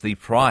the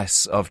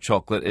price of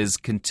chocolate is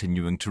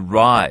continuing to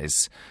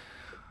rise.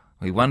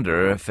 We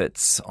wonder if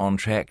it's on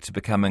track to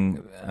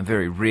becoming a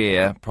very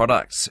rare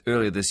product.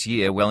 Earlier this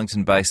year,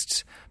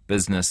 Wellington-based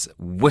business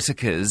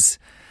Whittaker's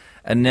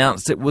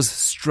announced it was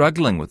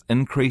struggling with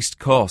increased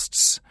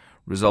costs,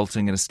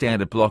 resulting in a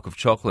standard block of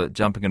chocolate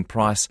jumping in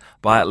price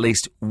by at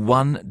least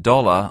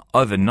 $1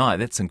 overnight.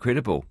 That's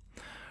incredible.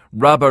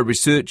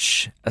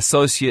 RaboResearch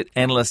associate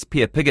analyst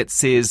Pia Piggott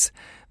says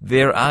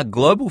there are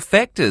global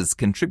factors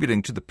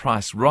contributing to the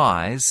price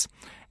rise,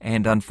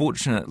 and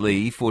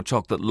unfortunately for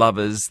chocolate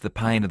lovers, the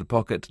pain of the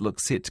pocket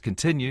looks set to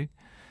continue.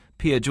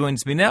 Pia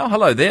joins me now.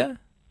 Hello there.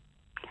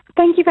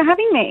 Thank you for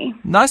having me.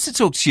 Nice to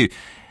talk to you.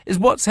 Is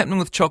what's happening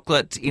with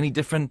chocolate any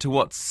different to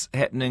what's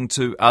happening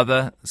to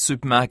other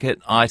supermarket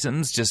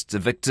items, just a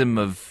victim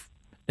of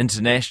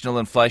international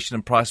inflation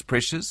and price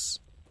pressures?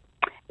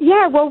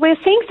 Yeah, well, we're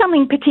seeing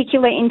something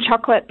particular in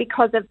chocolate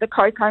because of the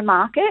cocoa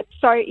market.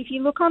 So if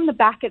you look on the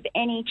back of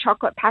any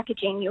chocolate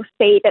packaging, you'll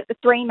see that the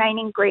three main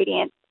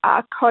ingredients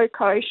are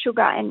cocoa,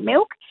 sugar and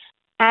milk.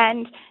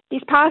 And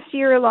this past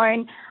year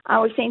alone,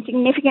 we've seen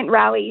significant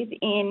rallies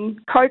in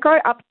cocoa,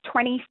 up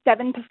 27%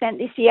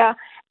 this year,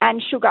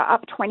 and sugar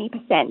up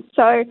 20%.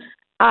 So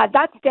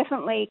that's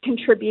definitely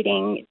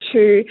contributing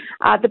to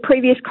the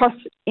previous cost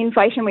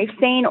inflation we've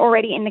seen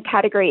already in the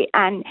category,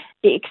 and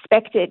the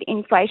expected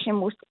inflation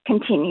we'll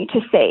continue to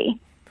see.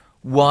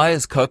 Why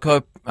is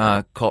why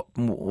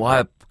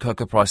are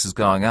cocoa prices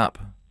going up?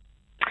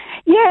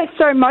 Yeah,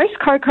 so most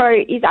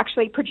cocoa is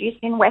actually produced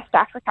in West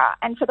Africa,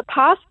 and for the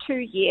past 2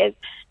 years,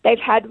 they've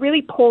had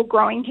really poor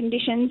growing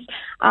conditions,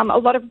 a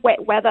lot of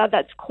wet weather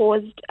that's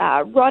caused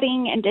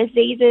rotting and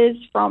diseases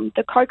from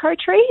the cocoa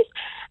trees,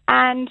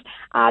 and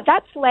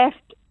that's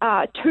left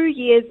 2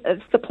 years of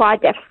supply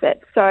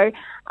deficit. So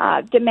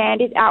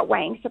demand is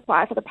outweighing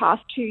supply for the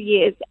past 2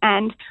 years,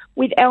 and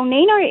with El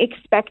Nino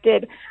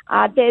expected,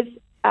 there's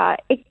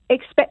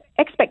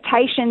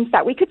expectations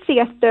that we could see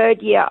a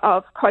third year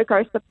of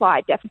cocoa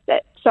supply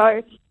deficit.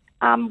 So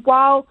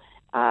while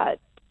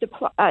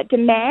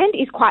demand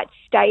is quite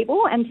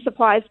stable and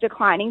supply is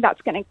declining,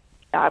 that's going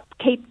to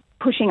keep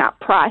pushing up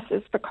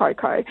prices for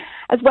cocoa.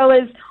 As well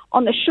as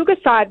on the sugar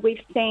side,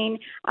 we've seen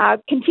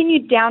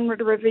continued downward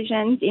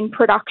revisions in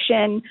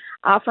production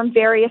from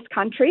various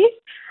countries,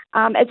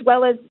 as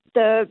well as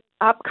the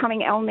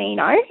upcoming El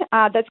Nino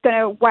that's going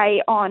to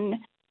weigh on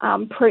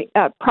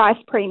price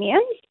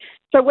premiums.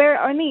 So we're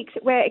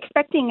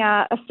expecting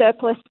a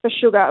surplus for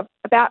sugar of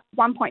about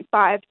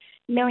 1.5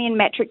 million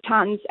metric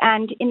tonnes,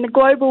 and in the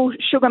global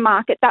sugar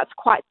market, that's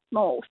quite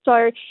small.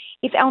 So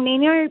if El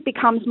Nino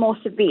becomes more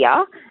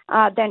severe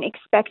than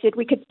expected,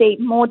 we could see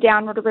more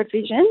downward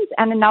revisions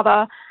and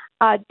another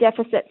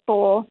deficit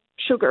for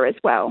sugar as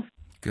well.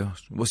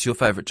 Gosh, what's your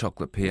favourite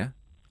chocolate, Pia?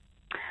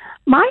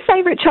 My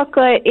favourite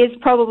chocolate is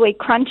probably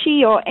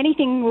crunchy or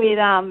anything with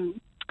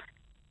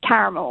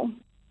caramel.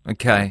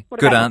 Okay,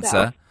 good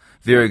answer.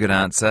 Very good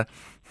answer.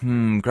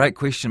 Great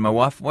question. My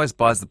wife always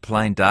buys the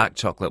plain dark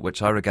chocolate,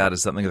 which I regard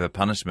as something of a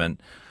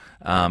punishment.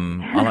 I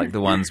like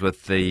the ones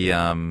with the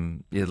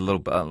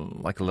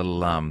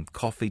little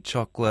coffee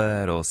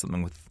chocolate or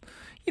something with,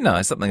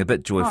 something a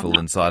bit joyful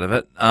inside of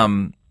it.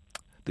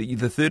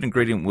 The third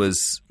ingredient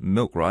was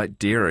milk, right?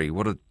 Dairy.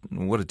 What are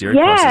dairy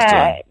prices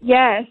doing?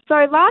 Yeah. So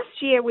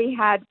last year we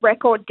had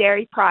record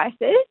dairy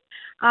prices.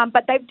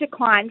 But they've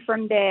declined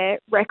from their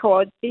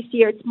records. This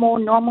year it's more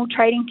normal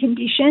trading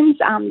conditions.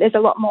 There's a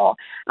lot more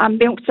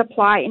milk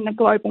supply in the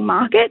global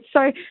market.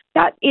 So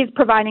that is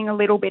providing a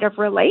little bit of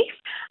relief.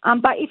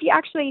 But if you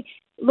actually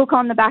look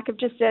on the back of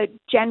just a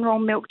general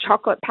milk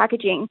chocolate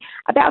packaging,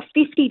 about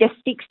 50 to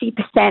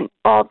 60%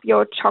 of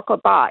your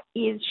chocolate bar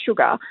is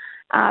sugar.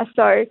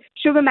 So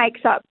sugar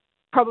makes up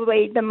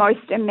probably the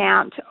most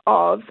amount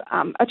of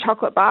a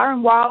chocolate bar.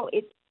 And while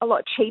it's a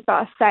lot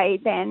cheaper, say,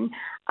 than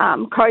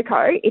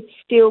cocoa, it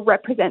still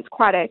represents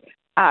quite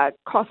a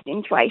cost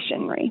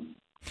inflationary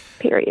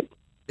period.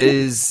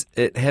 Is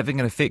it having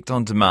an effect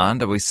on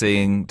demand? Are we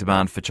seeing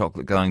demand for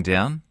chocolate going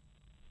down?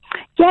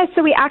 Yeah,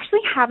 so we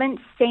actually haven't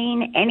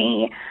seen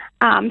any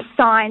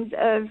signs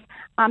of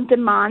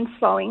demand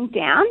slowing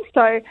down.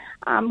 So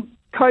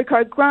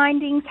cocoa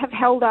grindings have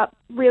held up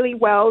really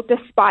well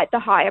despite the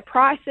higher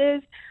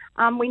prices.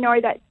 We know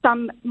that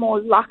some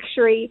more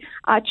luxury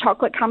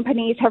chocolate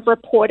companies have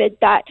reported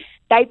that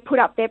they've put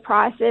up their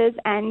prices,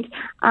 and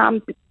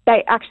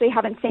they actually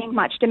haven't seen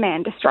much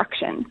demand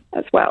destruction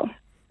as well.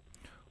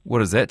 What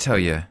does that tell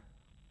you?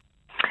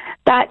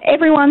 That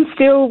everyone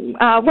still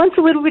wants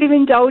a little bit of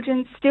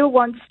indulgence, still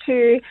wants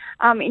to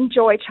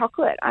enjoy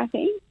chocolate, I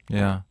think.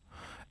 Yeah.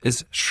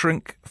 Is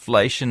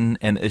shrinkflation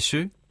an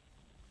issue?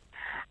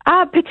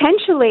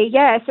 Potentially,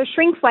 yeah. So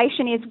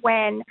shrinkflation is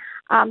when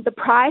the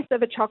price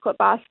of a chocolate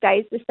bar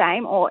stays the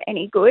same or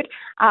any good,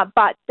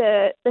 but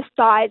the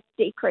size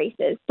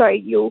decreases. So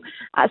you'll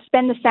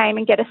spend the same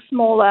and get a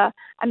smaller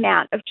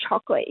amount of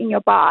chocolate in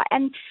your bar.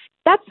 And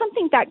that's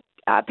something that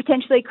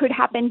potentially could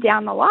happen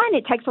down the line.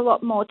 It takes a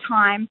lot more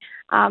time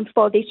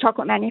for these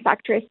chocolate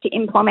manufacturers to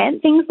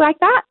implement things like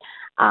that.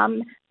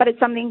 But it's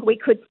something we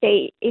could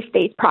see if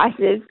these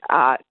prices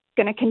are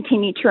going to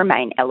continue to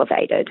remain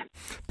elevated.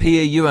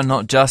 Pia, you are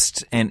not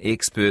just an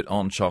expert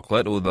on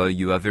chocolate, although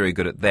you are very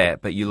good at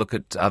that, but you look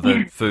at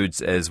other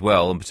foods as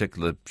well, in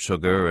particular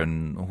sugar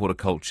and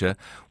horticulture.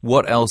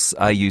 What else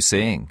are you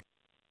seeing?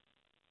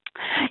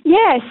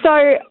 Yeah,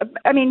 so,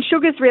 I mean,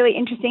 sugar's really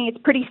interesting.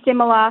 It's pretty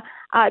similar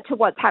to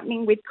what's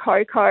happening with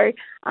cocoa.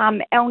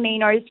 El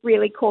Nino's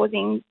really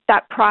causing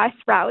that price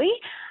rally.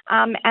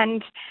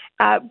 And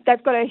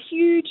they've got a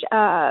huge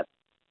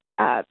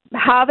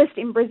harvest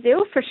in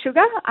Brazil for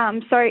sugar.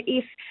 So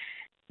if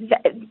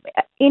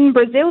in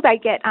Brazil they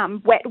get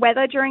wet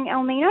weather during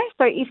El Nino,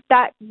 so if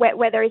that wet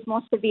weather is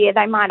more severe,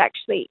 that might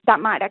actually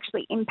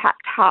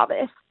impact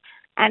harvest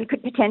and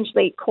could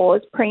potentially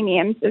cause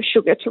premiums of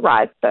sugar to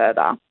rise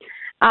further.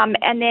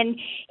 And then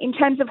in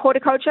terms of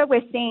horticulture,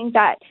 we're seeing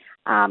that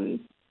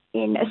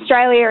in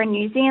Australia and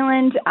New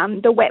Zealand,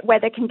 the wet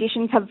weather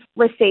conditions have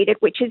receded,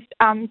 which is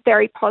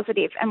very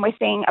positive, and we're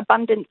seeing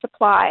abundant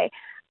supply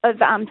of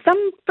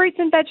some fruits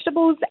and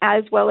vegetables,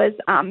 as well as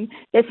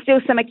there's still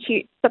some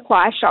acute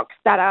supply shocks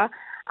that are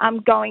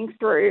going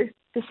through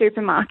the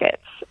supermarkets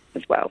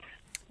as well.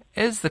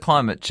 As the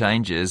climate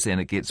changes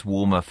and it gets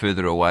warmer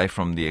further away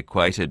from the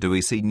equator, do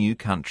we see new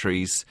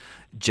countries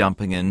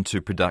jumping into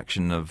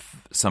production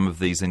of some of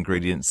these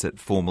ingredients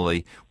that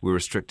formerly were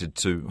restricted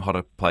to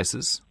hotter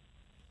places?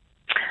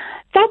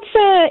 That's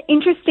an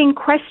interesting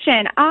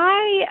question.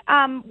 I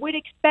would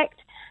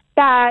expect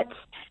that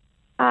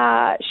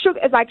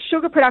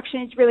sugar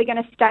production is really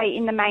going to stay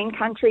in the main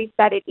countries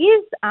that it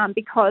is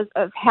because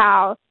of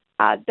how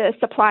the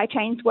supply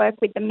chains work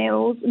with the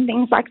mills and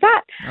things like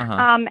that.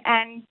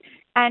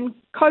 And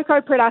cocoa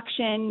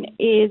production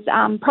is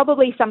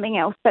probably something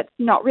else that's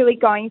not really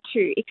going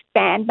to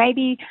expand.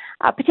 Maybe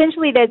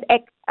potentially there's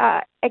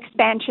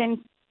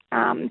expansion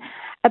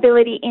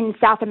ability in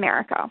South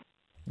America.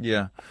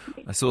 Yeah,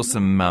 I saw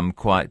some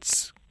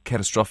quite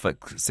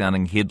catastrophic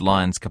sounding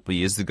headlines a couple of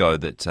years ago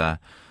that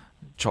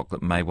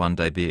chocolate may one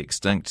day be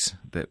extinct,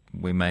 that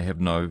we may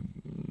no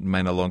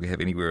longer have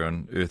anywhere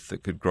on Earth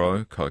that could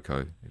grow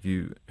cocoa. Have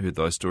you heard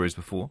those stories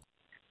before?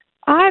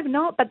 I have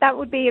not, but that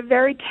would be a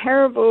very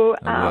terrible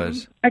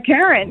occurrence.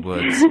 It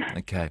would.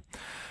 Okay.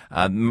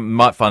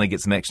 Might finally get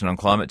some action on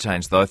climate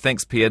change, though.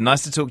 Thanks, Pia.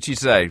 Nice to talk to you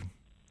today.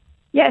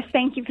 Yes,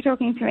 thank you for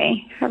talking to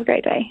me. Have a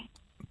great day.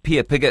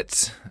 Pia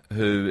Piggott,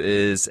 who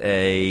is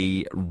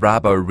a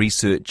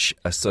RaboResearch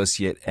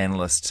associate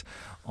analyst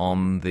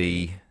on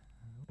the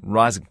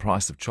rising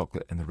price of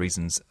chocolate and the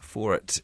reasons for it.